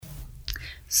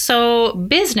So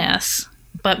business,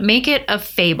 but make it a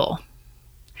fable.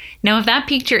 Now, if that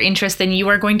piqued your interest, then you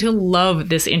are going to love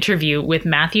this interview with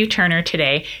Matthew Turner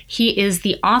today. He is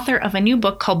the author of a new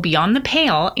book called Beyond the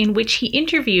Pale, in which he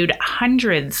interviewed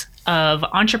hundreds of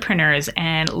entrepreneurs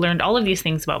and learned all of these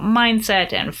things about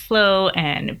mindset and flow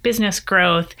and business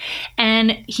growth.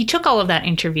 And he took all of that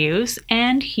interviews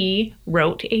and he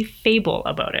wrote a fable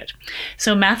about it.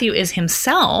 So Matthew is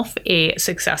himself a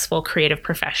successful creative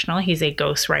professional. He's a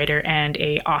ghostwriter and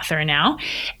a author now.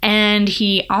 And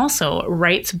he also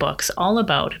writes books all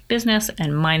about business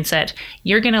and mindset.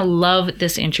 You're going to love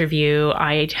this interview.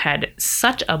 I had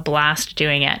such a blast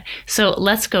doing it. So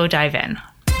let's go dive in.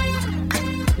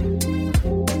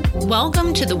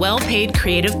 Welcome to the Well-Paid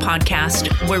Creative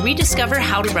Podcast, where we discover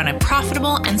how to run a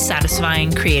profitable and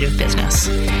satisfying creative business.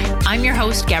 I'm your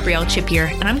host, Gabrielle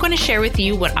Chipier, and I'm going to share with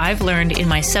you what I've learned in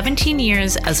my 17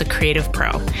 years as a creative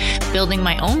pro, building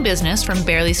my own business from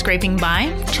barely scraping by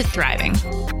to thriving.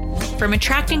 From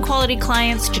attracting quality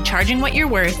clients to charging what you're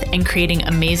worth and creating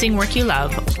amazing work you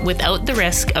love without the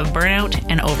risk of burnout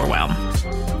and overwhelm.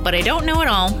 But I don't know it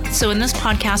all, so in this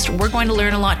podcast, we're going to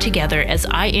learn a lot together as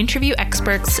I interview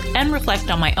experts and reflect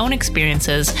on my own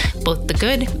experiences, both the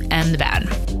good and the bad.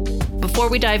 Before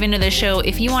we dive into the show,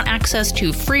 if you want access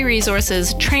to free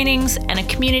resources, trainings, and a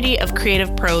community of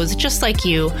creative pros just like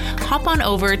you, hop on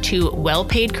over to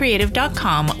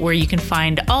wellpaidcreative.com where you can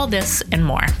find all this and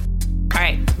more. All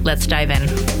right, let's dive in.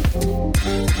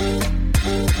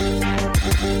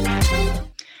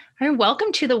 All right,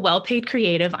 welcome to the Well-Paid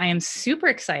Creative. I am super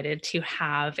excited to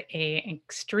have an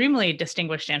extremely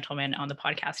distinguished gentleman on the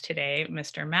podcast today,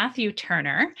 Mr. Matthew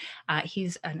Turner.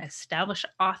 He's an established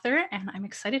author, and I'm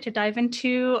excited to dive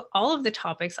into all of the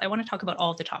topics. I want to talk about all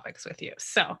of the topics with you.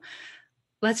 So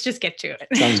let's just get to it.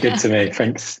 Sounds good to me.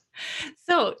 Thanks.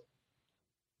 So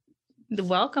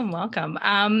welcome.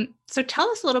 So tell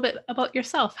us a little bit about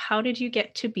yourself. How did you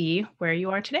get to be where you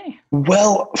are today?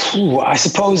 Well, I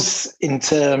suppose in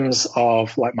terms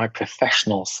of like my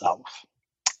professional self,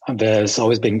 there's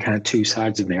always been kind of two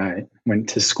sides of me. I went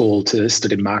to school to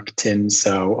study marketing.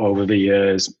 So over the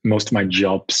years, most of my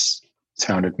jobs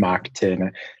surrounded marketing,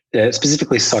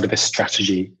 specifically sort of a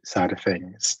strategy side of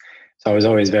things. So I was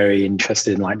always very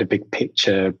interested in like the big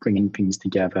picture, bringing things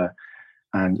together.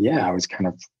 And yeah, I was kind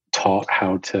of taught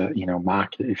how to,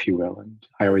 market, if you will. And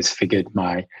I always figured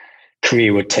my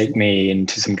career would take me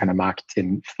into some kind of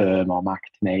marketing firm or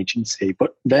marketing agency.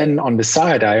 But then on the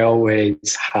side, I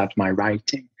always had my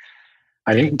writing.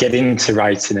 I didn't get into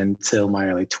writing until my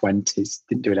early 20s.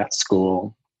 Didn't do it at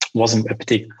school. Wasn't a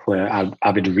particular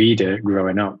avid reader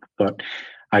growing up, but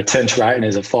I turned to writing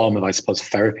as a form of, I suppose,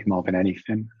 therapy more than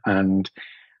anything. And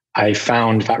I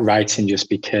found that writing just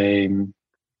became,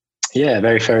 a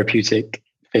very therapeutic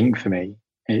thing for me.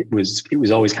 It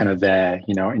was always kind of there,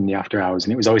 in the after hours,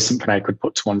 and it was always something I could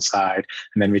put to one side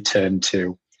and then return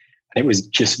to. And it was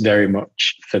just very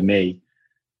much for me.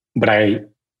 But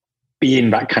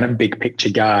being that kind of big picture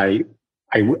guy,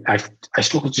 I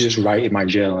struggled to just write in my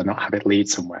journal and not have it lead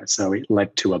somewhere. So it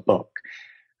led to a book,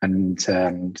 and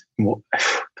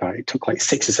it took like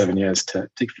 6 or 7 years to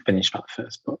finish that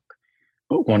first book.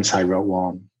 But once I wrote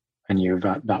one, I knew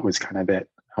that was kind of it.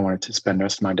 I wanted to spend the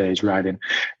rest of my days writing.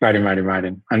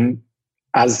 And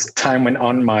as time went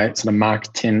on, my sort of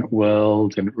marketing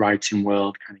world and writing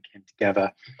world kind of came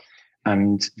together.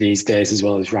 And these days, as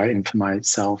well as writing for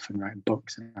myself and writing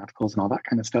books and articles and all that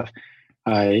kind of stuff,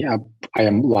 I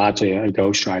am largely a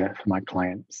ghostwriter for my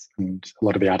clients. And a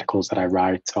lot of the articles that I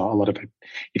write, or a lot of it,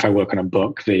 if I work on a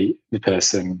book, the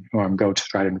person who I'm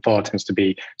ghostwriting for tends to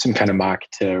be some kind of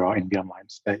marketer or in the online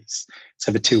space.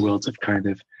 So the two worlds have kind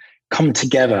of come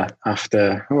together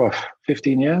after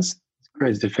 15 years. It's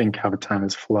crazy to think how the time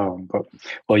has flown. But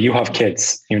well, you have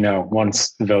kids,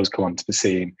 once those come onto the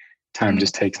scene, time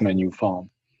just takes on a new form.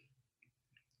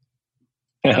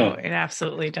 Oh, it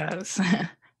absolutely does.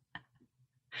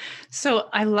 So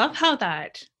I love how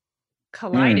that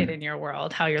collided in your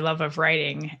world, how your love of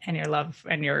writing and your love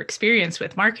and your experience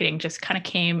with marketing just kind of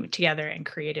came together and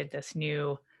created this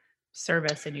new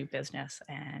service, a new business,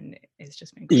 and it's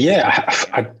just been crazy.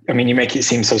 I mean, you make it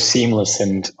seem so seamless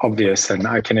and obvious, and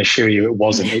I can assure you it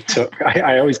wasn't. It took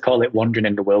I always call it wandering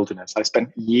in the wilderness. I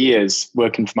spent years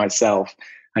working for myself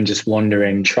and just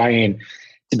wandering, trying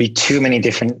to be too many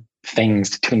different things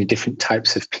to too many different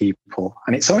types of people.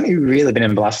 And it's only really been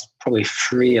in the last probably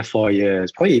 3 or 4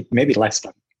 years, probably maybe less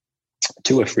than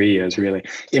 2 or 3 years really.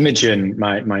 Imogen,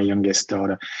 my youngest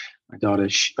daughter,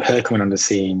 her coming on the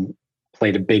scene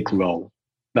played a big role.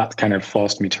 That kind of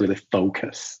forced me to really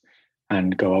focus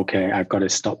and go, okay, I've got to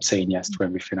stop saying yes to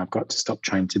everything. I've got to stop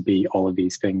trying to be all of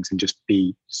these things and just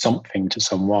be something to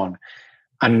someone.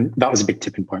 And that was a big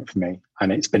tipping point for me.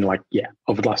 And it's been like,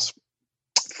 over the last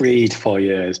 3 to 4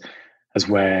 years is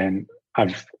when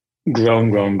I've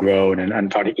grown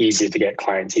and found it easier to get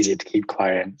clients, easier to keep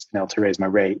clients, been able to raise my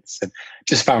rates, and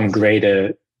just found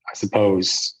greater, I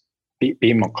suppose,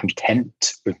 being more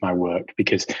content with my work,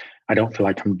 because I don't feel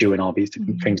like I'm doing all these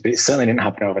different things. But it certainly didn't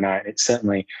happen overnight. It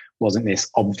certainly wasn't this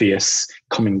obvious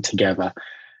coming together.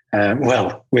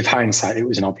 Well, with hindsight, it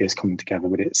was an obvious coming together,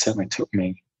 but it certainly took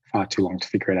me far too long to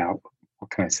figure it out.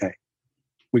 What can I say?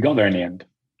 We got there in the end.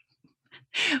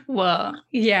 Well,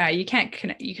 yeah, you can't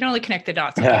connect. You can only connect the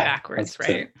dots backwards,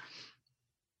 right?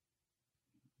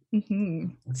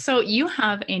 So you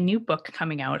have a new book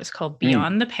coming out. It's called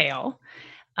Beyond the Pale.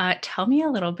 Tell me a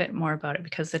little bit more about it,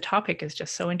 because the topic is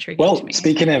just so intriguing to me. Well,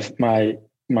 speaking of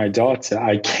my daughter,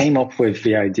 I came up with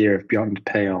the idea of Beyond the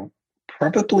Pale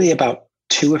probably about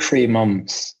 2 or 3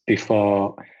 months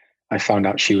before I found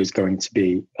out she was going to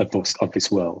be of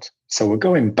this world. So we're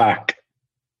going back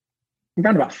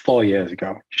around about 4 years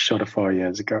ago, just short of 4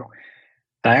 years ago.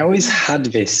 And I always had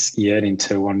this yearning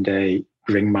to one day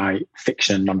bring my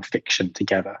fiction and nonfiction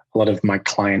together. A lot of my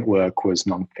client work was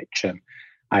nonfiction.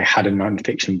 I had a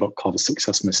nonfiction book called The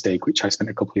Success Mistake, which I spent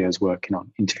a couple of years working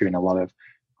on, interviewing a lot of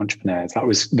entrepreneurs. That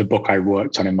was the book I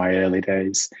worked on in my early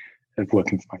days of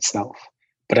working for myself.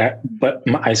 But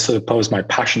I suppose my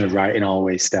passion of writing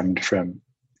always stemmed from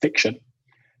fiction.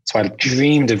 So I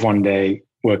dreamed of one day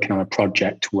working on a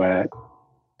project where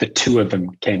the two of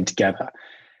them came together.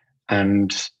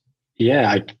 And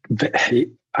I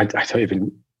don't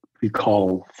even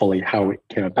recall fully how it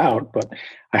came about, but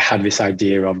I had this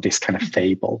idea of this kind of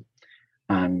fable,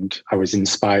 and I was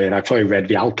inspired. I probably read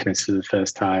The Alchemist for the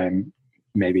first time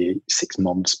maybe 6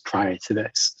 months prior to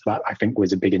this. So that, I think,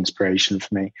 was a big inspiration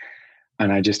for me.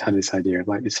 And I just had this idea of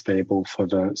like this fable for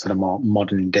the sort of more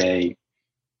modern day,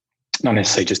 not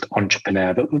necessarily just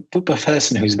entrepreneur, but the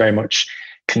person who's very much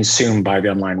consumed by the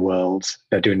online world.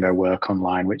 They're doing their work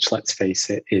online, which, let's face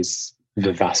it, is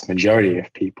the vast majority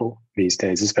of people these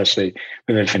days, especially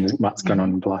with everything that's gone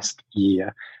on in the last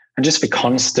year. And just the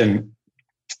constant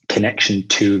connection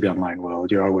to the online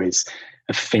world. You're always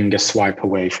a finger swipe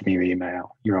away from your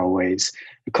email. You're always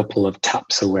a couple of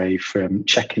taps away from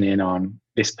checking in on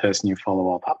this person you follow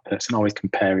or that person, always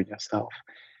comparing yourself.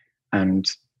 And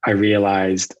I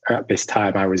realized at this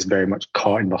time I was very much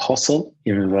caught in the hustle,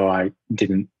 even though I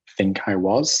didn't think I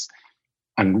was.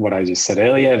 And what I just said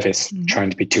earlier, this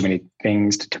trying to be too many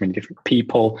things to too many different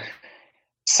people.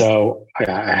 So I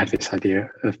had this idea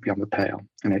of Beyond the Pale,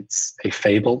 and it's a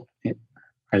fable.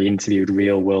 I interviewed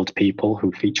real world people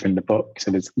who feature in the book.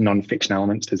 So there's non-fiction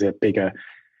elements. There's a bigger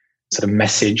sort of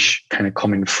message kind of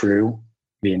coming through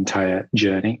the entire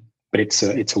journey. But it's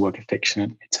a work of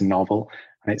fiction. It's a novel,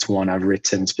 and it's one I've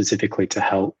written specifically to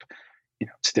help,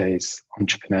 today's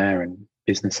entrepreneur and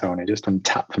business owner just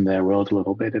untap from their world a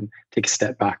little bit and take a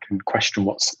step back and question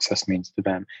what success means to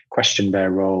them, question their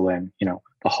role in,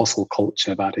 the hustle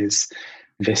culture that is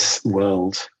this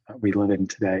world that we live in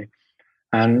today.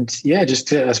 And just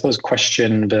to, I suppose,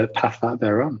 question the path that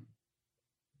they're on.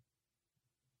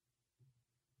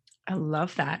 I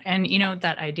love that. And,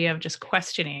 that idea of just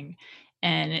questioning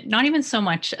and not even so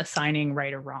much assigning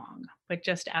right or wrong, but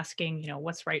just asking,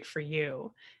 what's right for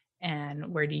you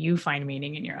and where do you find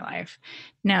meaning in your life?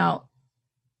 Now,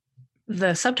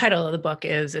 the subtitle of the book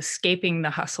is Escaping the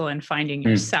Hustle and Finding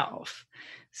Yourself.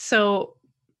 So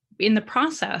in the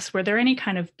process, were there any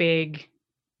kind of big,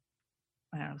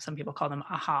 I don't know, some people call them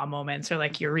aha moments or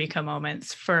like eureka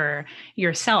moments for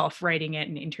yourself writing it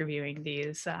and interviewing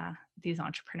these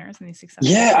entrepreneurs and these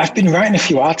successful people? I've been writing a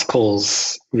few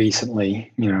articles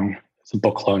recently. The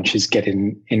book launch is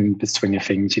getting in the swing of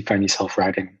things. You find yourself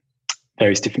writing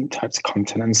various different types of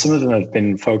content, and some of them have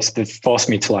been focused. They've forced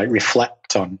me to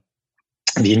reflect on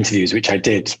the interviews, which I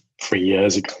did 3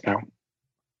 years ago now.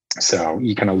 So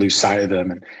you kind of lose sight of them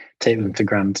and take them for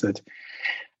granted.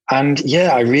 And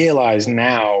I realize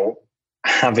now,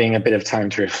 having a bit of time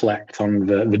to reflect on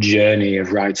the journey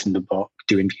of writing the book,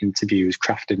 doing the interviews,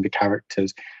 crafting the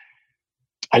characters,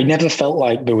 I never felt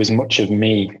like there was much of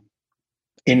me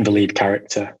in the lead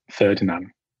character,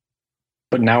 Ferdinand.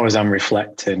 But now as I'm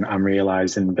reflecting, I'm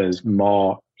realizing there's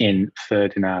more in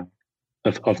Ferdinand,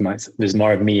 there's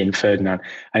more of me in Ferdinand.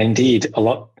 And indeed, a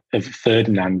lot of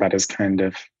Ferdinand that has kind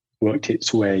of worked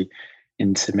its way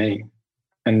into me.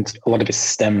 And a lot of it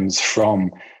stems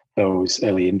from those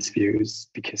early interviews,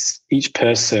 because each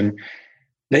person,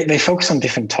 they focus on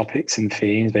different topics and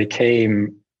themes. They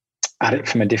came at it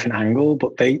from a different angle,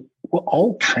 but they were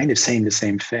all kind of saying the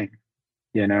same thing.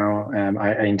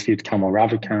 I interviewed Kamal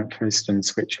Ravikant, for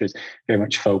instance, which was very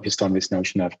much focused on this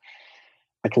notion of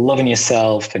like loving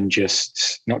yourself and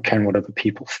just not caring what other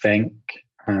people think.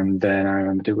 And then I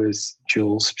remember there was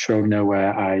Jules Schroeder,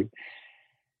 where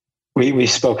we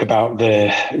spoke about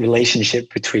the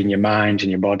relationship between your mind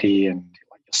and your body and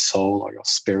like your soul or your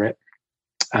spirit.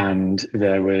 And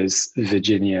there was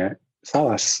Virginia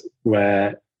Salas,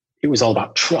 where it was all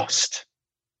about trust.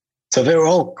 So they were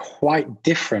all quite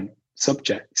different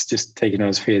subjects, just taking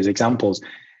those three as examples.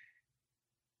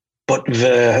 But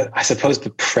I suppose the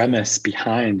premise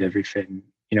behind everything,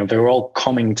 they were all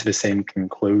coming to the same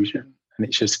conclusion. And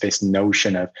it's just this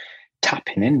notion of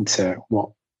tapping into what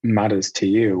matters to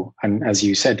you. And as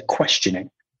you said,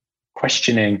 questioning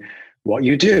what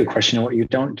you do, questioning what you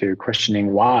don't do,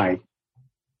 questioning why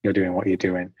you're doing what you're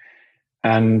doing.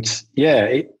 And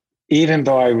yeah, even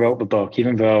though I wrote the book,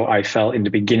 even though I felt in the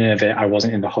beginning of it, I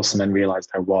wasn't in the hustle and realized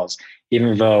I was,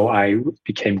 even though I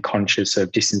became conscious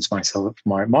of distancing myself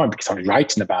more and more because I was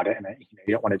writing about it, and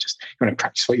you don't want to you want to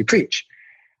practice what you preach.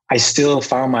 I still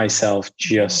found myself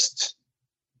just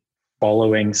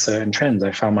following certain trends.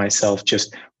 I found myself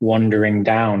just wandering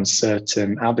down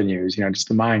certain avenues, just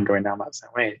the mind going down that same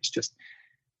way.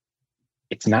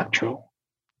 It's natural.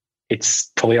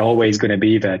 It's probably always going to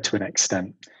be there to an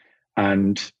extent.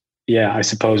 And yeah, I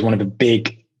suppose one of the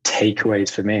big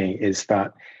takeaways for me is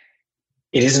that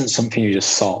it isn't something you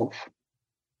just solve.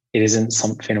 It isn't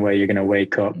something where you're going to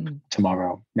wake up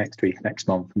tomorrow, next week, next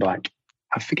month, and be like,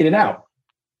 I've figured it out.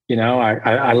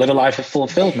 I live a life of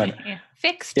fulfillment. Yeah.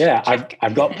 Fixed. Yeah,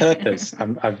 I've got purpose.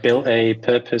 I've built a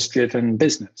purpose-driven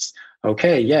business.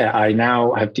 Okay, yeah, I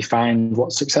now have defined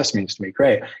what success means to me.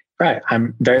 Great. Right.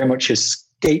 I'm very much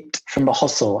escaped from the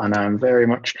hustle, and I'm very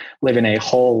much living a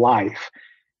whole life.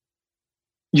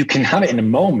 You can have it in a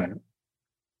moment,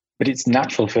 but it's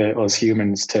natural for us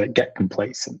humans to get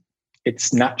complacent.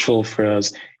 It's natural for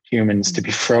us humans to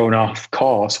be thrown off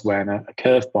course when a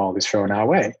curveball is thrown our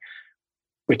way,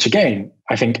 which again,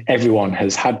 I think everyone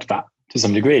has had that to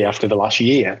some degree after the last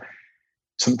year.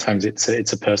 Sometimes it's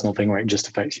a personal thing where it just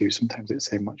affects you. Sometimes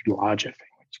it's a much larger thing,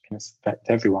 which can affect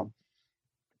everyone.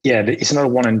 Yeah, it's not a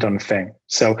one and done thing.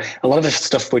 So a lot of the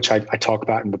stuff which I talk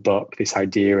about in the book, this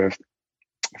idea of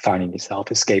finding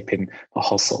yourself, escaping the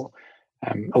hustle,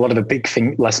 a lot of the big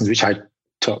lessons which I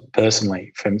took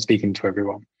personally from speaking to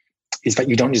everyone is that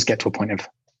you don't just get to a point of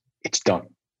it's done.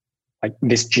 Like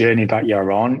this journey that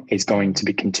you're on is going to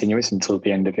be continuous until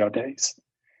the end of your days.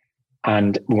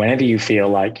 And whenever you feel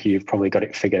like you've probably got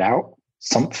it figured out,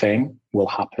 something will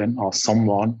happen, or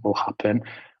someone will happen,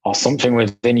 or something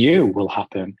within you will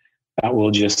happen that will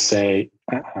just say,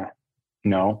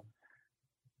 no,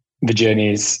 the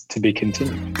journey is to be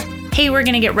continued. Hey, we're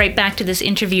going to get right back to this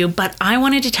interview, but I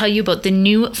wanted to tell you about the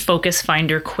new Focus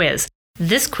Finder quiz.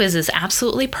 This quiz is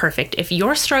absolutely perfect if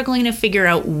you're struggling to figure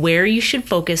out where you should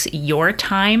focus your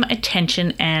time,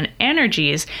 attention, and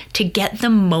energies to get the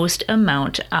most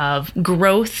amount of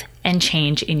growth and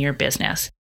change in your business.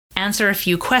 Answer a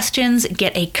few questions,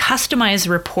 get a customized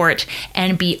report,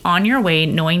 and be on your way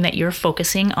knowing that you're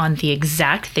focusing on the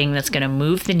exact thing that's going to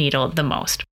move the needle the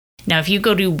most. Now, if you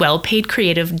go to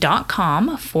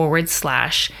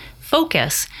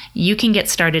wellpaidcreative.com/focus, you can get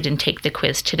started and take the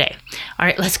quiz today. All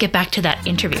right, let's get back to that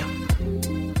interview.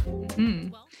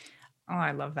 Oh,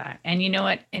 I love that. And you know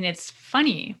what? And it's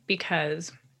funny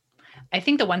because I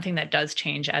think the one thing that does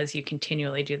change as you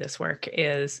continually do this work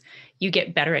is you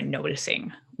get better at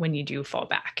noticing when you do fall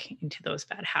back into those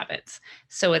bad habits.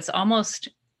 So it's almost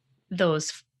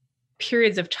those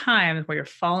periods of time where you're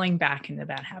falling back into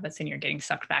bad habits and you're getting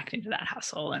sucked back into that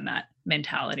hustle and that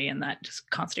mentality and that just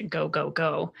constant go, go,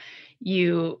 go.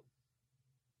 You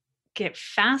get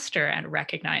faster at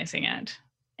recognizing it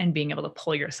and being able to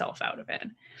pull yourself out of it.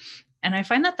 And I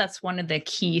find that that's one of the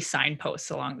key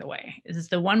signposts along the way, is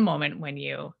the one moment when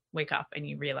you wake up and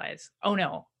you realize, oh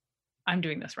no, I'm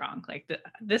doing this wrong. Like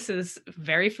this is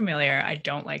very familiar. I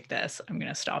don't like this. I'm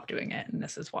going to stop doing it. And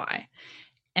this is why.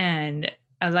 And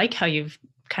I like how you've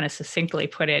kind of succinctly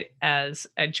put it as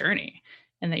a journey,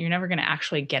 and that you're never going to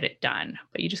actually get it done,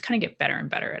 but you just kind of get better and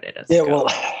better at it as you go.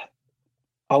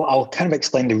 Well, I'll kind of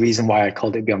explain the reason why I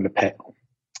called it Beyond the Pale.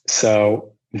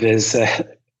 So there's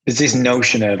this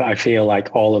notion of, I feel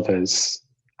like all of us,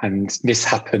 and this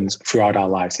happens throughout our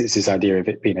lives, it's this idea of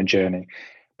it being a journey.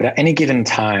 But at any given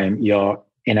time, you're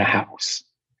in a house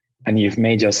and you've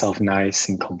made yourself nice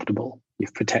and comfortable.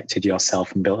 You've protected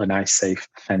yourself and built a nice, safe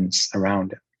fence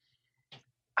around it.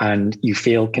 And you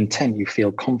feel content, you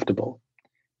feel comfortable.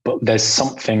 But there's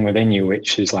something within you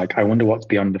which is like, I wonder what's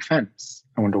beyond the fence.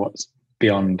 I wonder what's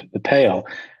beyond the pale.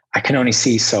 I can only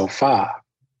see so far.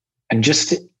 And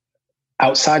just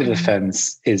outside of the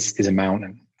fence is a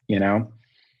mountain, you know?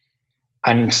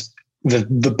 And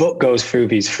the book goes through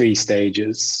these 3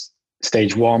 stages.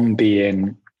 Stage 1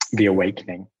 being the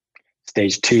awakening,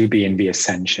 stage 2 being the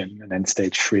ascension, and then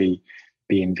stage 3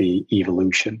 being the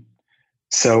evolution.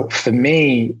 So for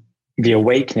me, the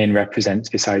awakening represents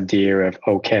this idea of,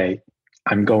 okay,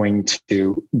 I'm going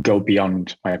to go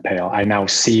beyond my pale. I now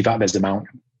see that there's a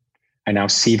mountain. I now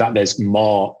see that there's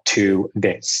more to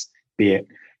this, be it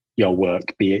your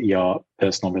work, be it your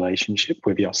personal relationship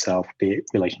with yourself, be it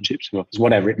relationships with others,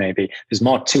 whatever it may be. There's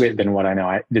more to it than what I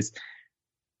know.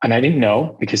 And I didn't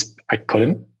know because I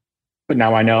couldn't, but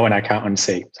now I know and I can't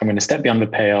unsee. So I'm going to step beyond the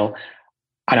pale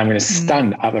and I'm going to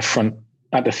stand at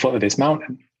the foot of this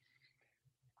mountain.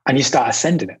 And you start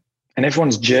ascending it. And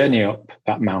everyone's journey up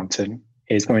that mountain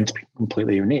is going to be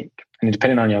completely unique. And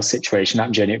depending on your situation,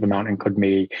 that journey up the mountain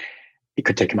it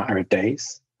could take a matter of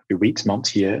days, it could be weeks,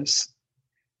 months, years.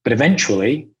 But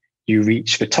eventually you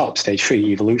reach the top, stage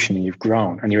 3, evolution, and you've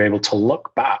grown and you're able to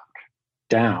look back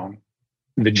down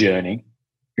the journey.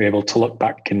 You're able to look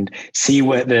back and see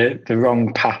where the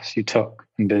wrong path you took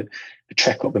and the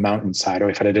trek up the mountainside, or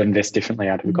if I'd have done this differently,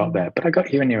 I'd have got there. But I got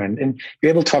here and you're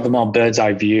able to have a more bird's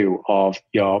eye view of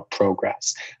your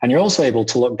progress. And you're also able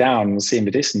to look down and see in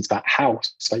the distance that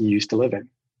house that you used to live in,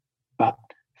 that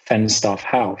fenced off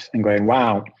house, and going,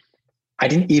 wow, I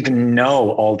didn't even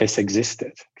know all this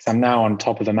existed. Because I'm now on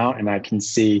top of the mountain. I can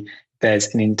see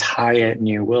there's an entire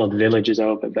new world, villages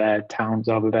over there, towns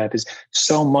over there. There's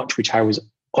so much which I was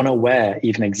unaware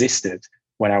even existed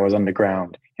when I was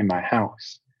underground in my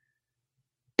house.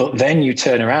 But then you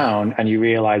turn around and you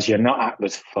realize you're not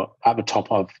at the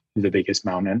top of the biggest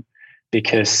mountain,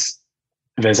 because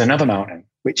there's another mountain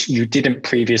which you didn't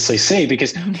previously see,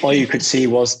 because all you could see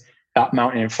was that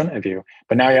mountain in front of you.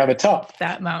 But now you're at the top.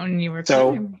 That mountain you were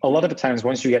climbing. A lot of the times,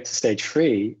 once you get to stage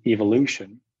 3,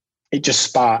 evolution, it just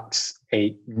sparks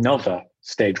another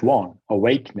stage 1,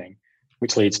 awakening,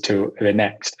 which leads to the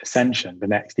next ascension, the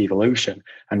next evolution,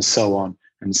 and so on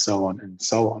and so on and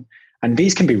so on. And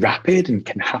these can be rapid and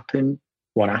can happen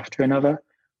one after another.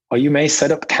 Or you may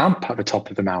set up camp at the top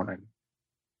of the mountain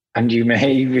and you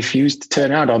may refuse to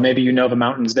turn around. Or maybe you know the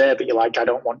mountain's there, but you're like, I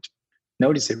don't want to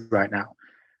notice it right now.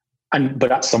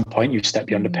 But at some point you step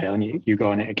beyond the pale and you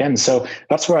go on it again. So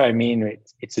that's where I mean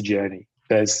it's a journey.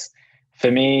 For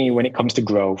me, when it comes to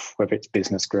growth, whether it's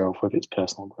business growth, whether it's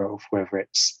personal growth, whether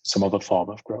it's some other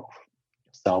form of growth,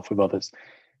 yourself with others,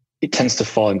 it tends to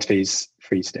fall into these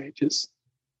 3 stages.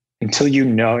 Until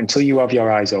you have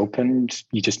your eyes opened,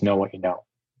 you just know what you know.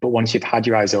 But once you've had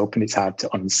your eyes open, it's hard to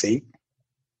unsee.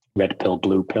 Red pill,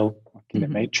 blue pill, like in the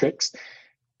Matrix.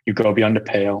 You go beyond the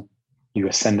pale, you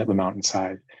ascend up the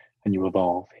mountainside, and you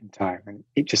evolve in time. And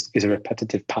it just is a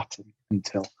repetitive pattern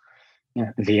until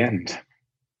the end.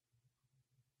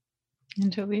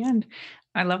 Until the end.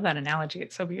 I love that analogy.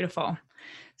 It's so beautiful.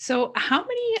 So how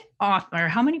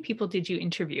many people did you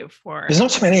interview for? There's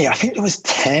not so many. I think there was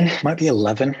 10, might be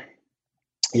 11.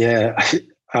 Yeah,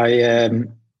 I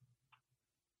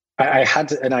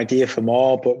had an idea for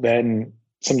more, but then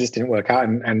some just didn't work out,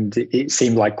 and it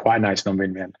seemed like quite a nice number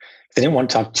in the end. They didn't want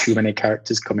to have too many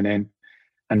characters coming in,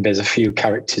 and there's a few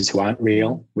characters who aren't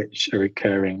real, which are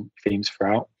recurring themes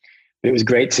throughout. But it was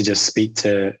great to just speak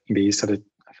to these sort of,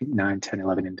 I think, 9, 10,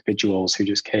 11 individuals who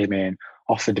just came in,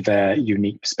 offered their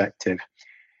unique perspective,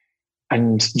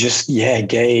 and just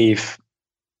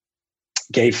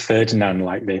gave Ferdinand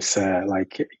like this,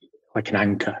 like an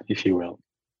anchor, if you will.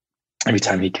 Every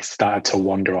time he started to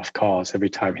wander off course, every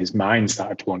time his mind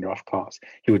started to wander off course,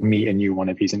 he would meet a new one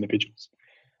of these individuals,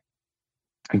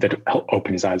 and they'd help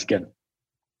open his eyes again.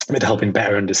 They'd help him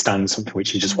better understand something which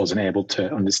he just wasn't able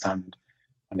to understand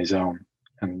on his own.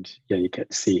 And you get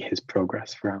to see his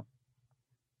progress throughout.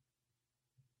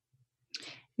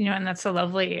 And that's a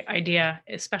lovely idea,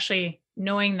 especially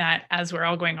knowing that as we're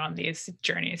all going on these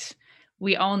journeys,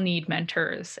 we all need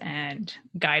mentors and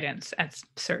guidance at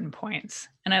certain points.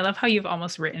 And I love how you've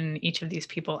almost written each of these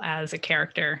people as a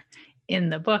character in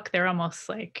the book. They're almost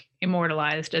like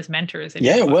immortalized as mentors.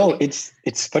 Well, it's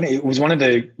funny. It was one of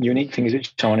the unique things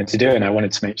which I wanted to do, and I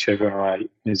wanted to make sure everyone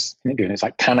is doing. It's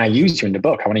like, can I use you in the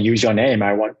book? I want to use your name.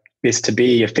 I want this to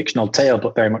be a fictional tale,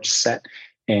 but very much set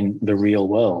in the real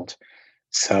world.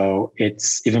 So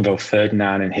it's, even though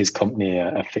Ferdinand and his company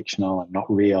are fictional and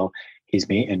not real, he's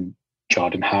meeting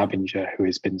Jordan Harbinger, who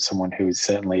has been someone who has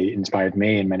certainly inspired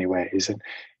me in many ways, and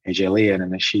AJ Leon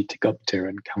and Ashita Gupta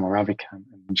and Kamal Ravikant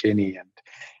and Ginny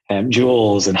and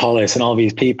Jules and Hollis and all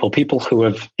these people who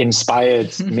have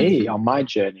inspired me on my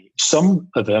journey. Some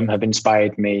of them have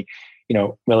inspired me,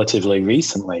 relatively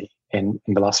recently in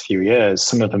the last few years.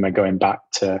 Some of them are going back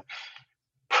to,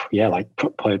 like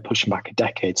probably pushing back a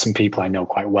decade. Some people I know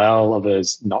quite well,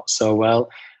 others not so well.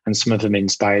 And some of them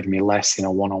inspired me less in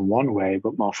a one-on-one way,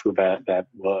 but more through their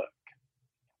work.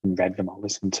 And read them or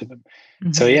listened to them.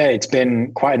 Mm-hmm. So yeah, it's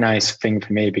been quite a nice thing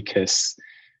for me, because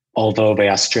although they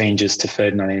are strangers to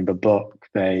Ferdinand in the book,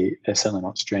 they're certainly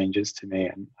not strangers to me.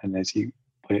 And as you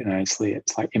put it nicely,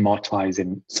 it's like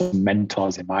immortalizing some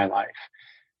mentors in my life,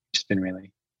 which has been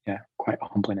really, quite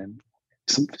humbling and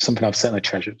something I've certainly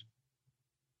treasured.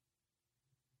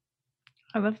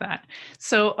 I love that.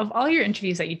 So of all your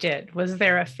interviews that you did, was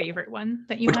there a favorite one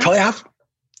that you would probably have?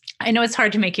 I know it's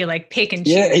hard to make you like pick and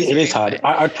choose. Yeah, it is hard.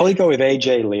 I'd probably go with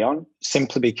AJ Leon,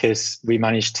 simply because we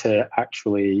managed to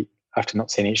actually, after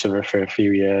not seeing each other for a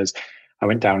few years, I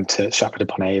went down to Stratford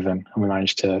upon Avon and we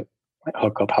managed to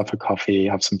hook up, have a coffee,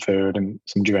 have some food and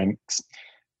some drinks.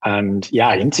 And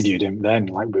I interviewed him then.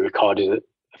 Like, we recorded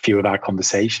a few of our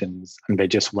conversations and they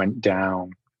just went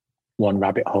down one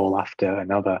rabbit hole after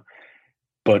another.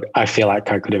 But I feel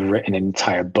like I could have written an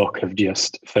entire book of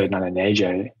just Ferdinand and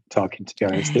AJ talking, to be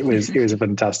honest. It was a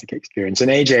fantastic experience. And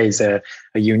AJ is a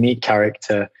unique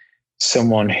character,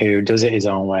 someone who does it his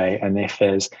own way. And if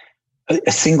there's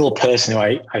a single person who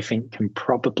I think can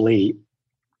probably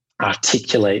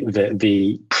articulate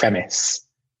the premise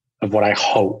of what I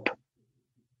hope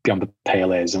Beyond the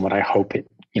Pale is and what I hope it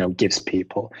gives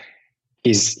people,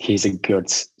 he's a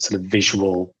good sort of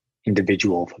visual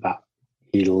individual for that.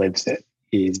 He lives it.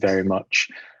 He's very much,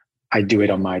 I do it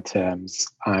on my terms.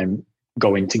 I'm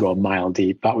going to go a mile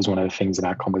deep. That was one of the things in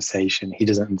our conversation. He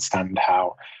doesn't understand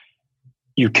how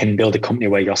you can build a company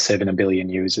where you're serving 1 billion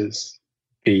users.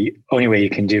 The only way you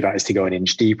can do that is to go an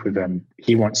inch deep with them.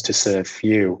 He wants to serve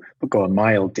few, but go a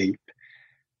mile deep.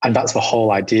 And that's the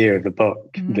whole idea of the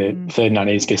book. That Ferdinand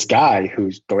is this guy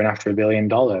who's going after $1 billion.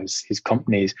 His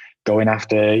company's going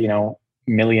after,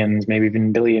 millions, maybe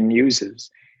even billion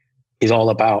users. He's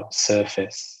all about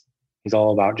surface. He's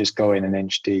all about just going an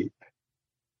inch deep.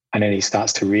 And then he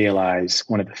starts to realize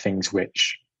one of the things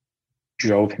which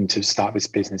drove him to start this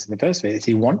business in the first place is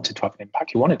he wanted to have an impact.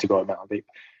 He wanted to go a mile deep,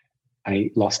 and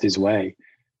he lost his way.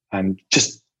 And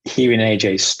just hearing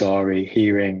AJ's story,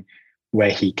 hearing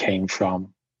where he came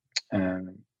from,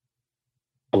 the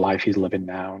life he's living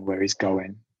now and where he's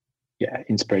going.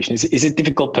 Inspiration. He's a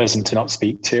difficult person to not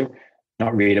speak to,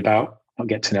 not read about, not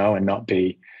get to know, and not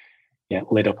be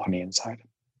lit up on the inside.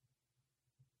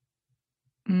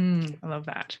 I love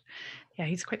that. Yeah,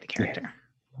 he's quite the character.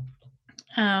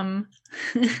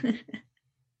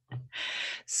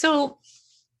 So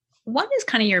what is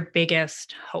kind of your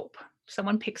biggest hope?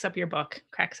 Someone picks up your book,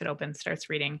 cracks it open, starts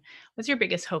reading. What's your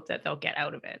biggest hope that they'll get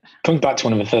out of it? Comes back to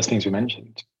one of the first things we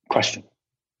mentioned, question.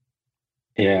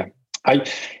 Yeah.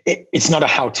 It's not a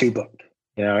how-to book.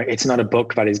 It's not a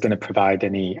book that is going to provide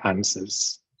any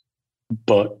answers.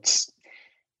 But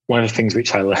one of the things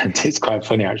which I learned, it's quite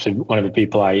funny actually, one of the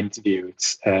people I interviewed,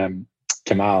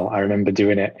 Kamal, I remember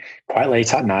doing it quite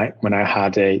late at night when I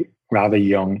had a rather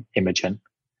young Imogen,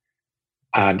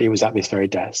 and it was at this very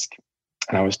desk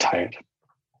and I was tired.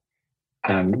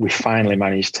 And we finally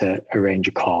managed to arrange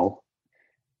a call.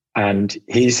 And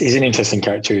he's an interesting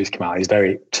character, is Kamal. He's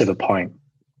very to the point.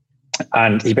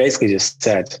 And he basically just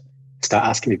said, start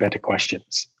asking me better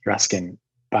questions. You're asking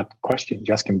bad questions.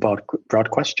 You're asking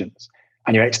broad questions.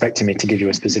 And you're expecting me to give you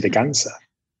a specific answer.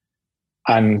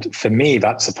 And for me,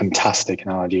 that's a fantastic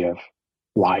analogy of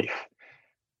life.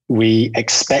 We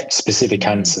expect specific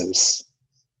answers,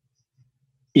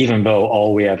 even though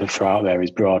all we ever throw out there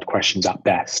is broad questions at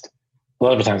best. A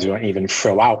lot of the times we won't even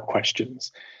throw out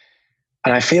questions.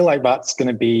 And I feel like that's going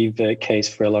to be the case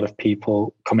for a lot of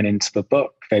people coming into the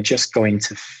book. They're just going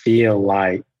to feel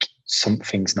like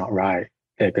something's not right.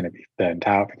 They're going to be burnt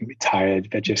out. They're going to be tired.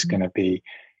 They're just going to be,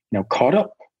 caught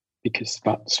up, because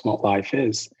that's what life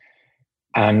is.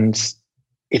 And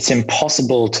it's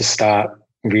impossible to start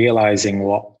realizing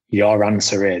what your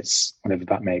answer is, whatever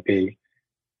that may be,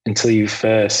 until you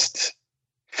first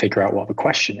figure out what the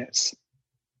question is.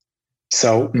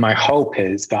 So my hope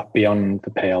is that Beyond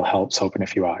the Pale helps open a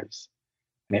few eyes,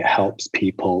 and it helps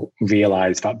people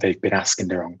realize that they've been asking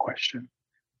their own question,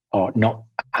 or not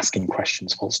asking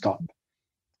questions full stop.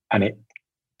 And it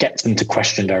gets them to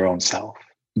question their own self,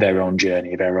 their own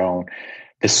journey, the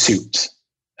pursuit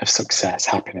of success,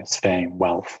 happiness, fame,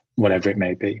 wealth, whatever it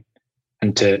may be,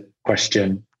 and to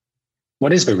question,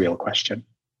 what is the real question?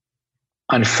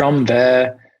 And from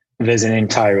there, there's an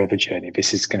entire other journey.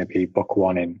 This is going to be book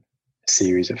 1 in a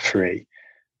series of 3.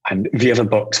 And the other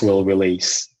books will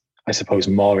release, I suppose,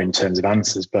 more in terms of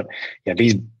answers. But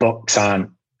these books aren't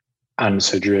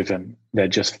answer driven. They're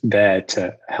just there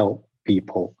to help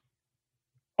people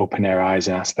open their eyes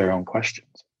and ask their own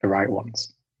questions, the right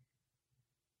ones.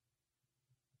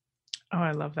 Oh,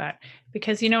 I love that.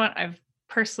 Because you know what? I've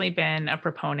personally been a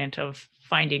proponent of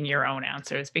finding your own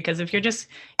answers, because if you're just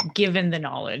given the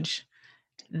knowledge,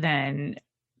 then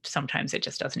sometimes it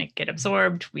just doesn't get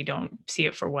absorbed. We don't see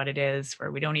it for what it is,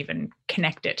 or we don't even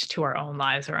connect it to our own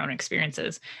lives, our own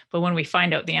experiences. But when we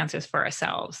find out the answers for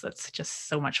ourselves, that's just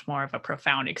so much more of a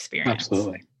profound experience.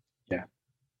 Absolutely. Yeah.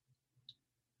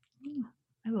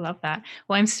 I love that.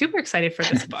 Well, I'm super excited for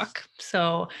this book.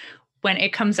 So when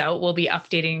it comes out, we'll be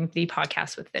updating the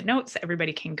podcast with the notes.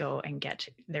 Everybody can go and get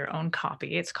their own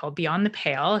copy. It's called Beyond the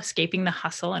Pale: Escaping the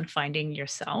Hustle and Finding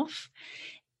Yourself.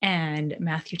 And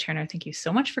Matthew Turner, thank you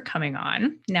so much for coming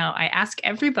on. Now, I ask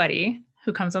everybody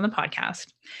who comes on the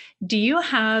podcast, do you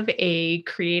have a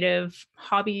creative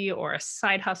hobby or a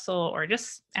side hustle or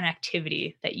just an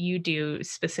activity that you do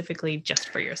specifically just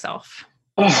for yourself?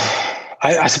 Oh,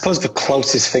 I suppose the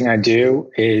closest thing I do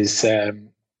is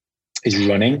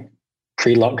running.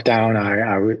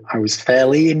 Pre-lockdown, I was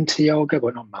fairly into yoga,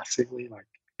 but not massively. Like,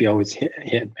 we always hit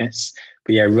and miss.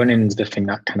 But yeah, running is the thing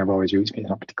that kind of always roots me. It's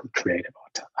not particularly creative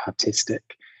or artistic,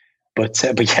 but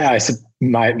yeah,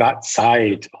 that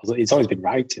side, it's always been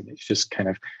writing. It's just kind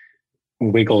of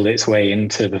wiggled its way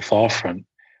into the forefront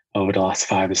over the last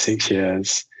 5 or 6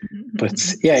 years. Mm-hmm. But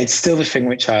yeah, it's still the thing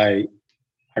which I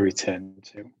return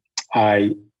to.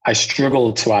 I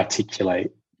struggle to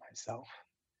articulate myself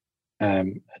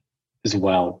as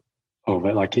well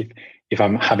over, like, if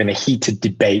I'm having a heated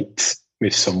debate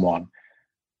with someone,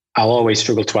 I'll always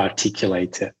struggle to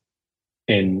articulate it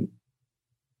in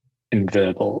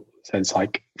verbal sense,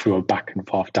 like through a back and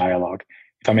forth dialogue.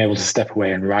 If I'm able to step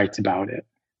away and write about it,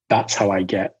 that's how I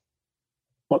get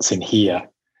what's in here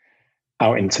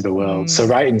out into the world. So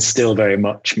writing's still very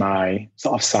much my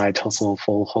sort of side hustle,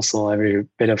 full hustle, every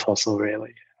bit of hustle,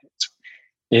 really.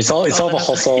 It's all the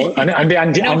hustle, and the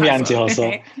anti-hustle,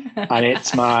 okay. And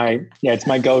it's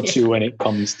my go-to when it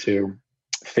comes to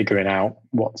figuring out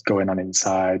what's going on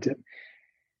inside.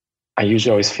 I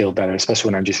usually always feel better, especially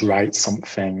when I just write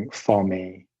something for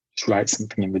me, just write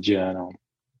something in the journal,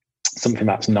 something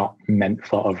that's not meant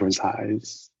for others'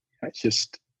 eyes. It's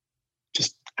just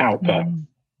out there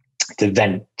to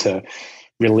vent, to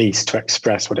release, to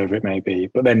express, whatever it may be.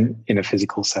 But then in a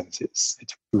physical sense, it's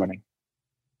running.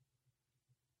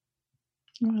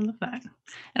 Oh, I love that.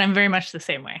 And I'm very much the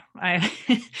same way.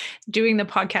 Doing the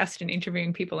podcast and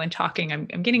interviewing people and talking, I'm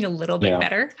getting a little bit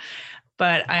better,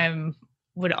 but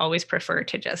would always prefer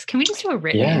to can we just do a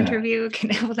written interview?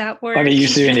 Will that work? I mean, you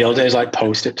used to do in the old days, like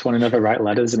post it to one another, write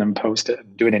letters and then post it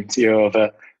and do an interview over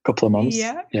a couple of months.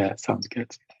 Yeah, it sounds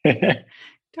good.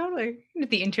 Totally.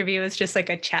 The interview is just like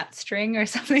a chat string or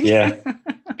something. Yeah,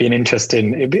 make it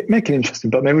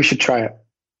interesting, but maybe we should try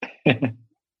it.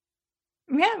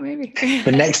 Yeah, maybe.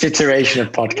 The next iteration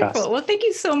of podcast. Wonderful. Well, thank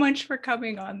you so much for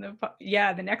coming on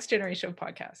the next generation of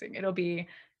podcasting. It'll be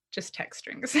just text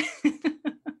strings.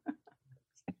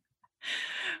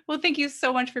 Well, thank you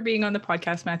so much for being on the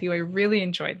podcast, Matthew. I really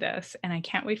enjoyed this, and I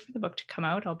can't wait for the book to come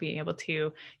out. I'll be able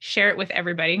to share it with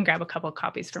everybody and grab a couple of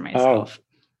copies for myself.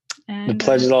 And the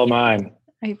pleasure's all mine.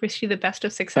 I wish you the best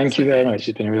of success. Thank you very much.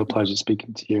 It's been a real pleasure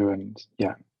speaking to you, and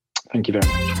thank you very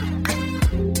much.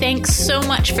 Thanks so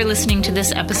much for listening to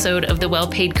this episode of The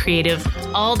Well-Paid Creative.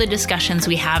 All the discussions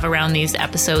we have around these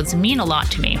episodes mean a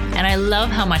lot to me, and I love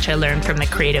how much I learn from the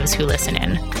creatives who listen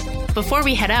in. Before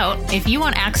we head out, if you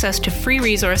want access to free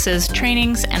resources,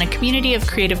 trainings, and a community of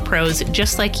creative pros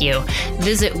just like you,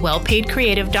 visit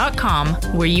wellpaidcreative.com,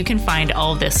 where you can find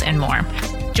all this and more.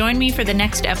 Join me for the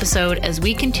next episode as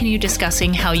we continue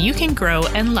discussing how you can grow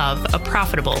and love a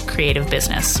profitable creative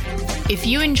business. If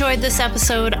you enjoyed this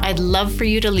episode, I'd love for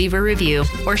you to leave a review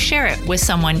or share it with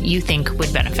someone you think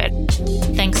would benefit.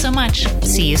 Thanks so much.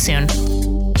 See you soon.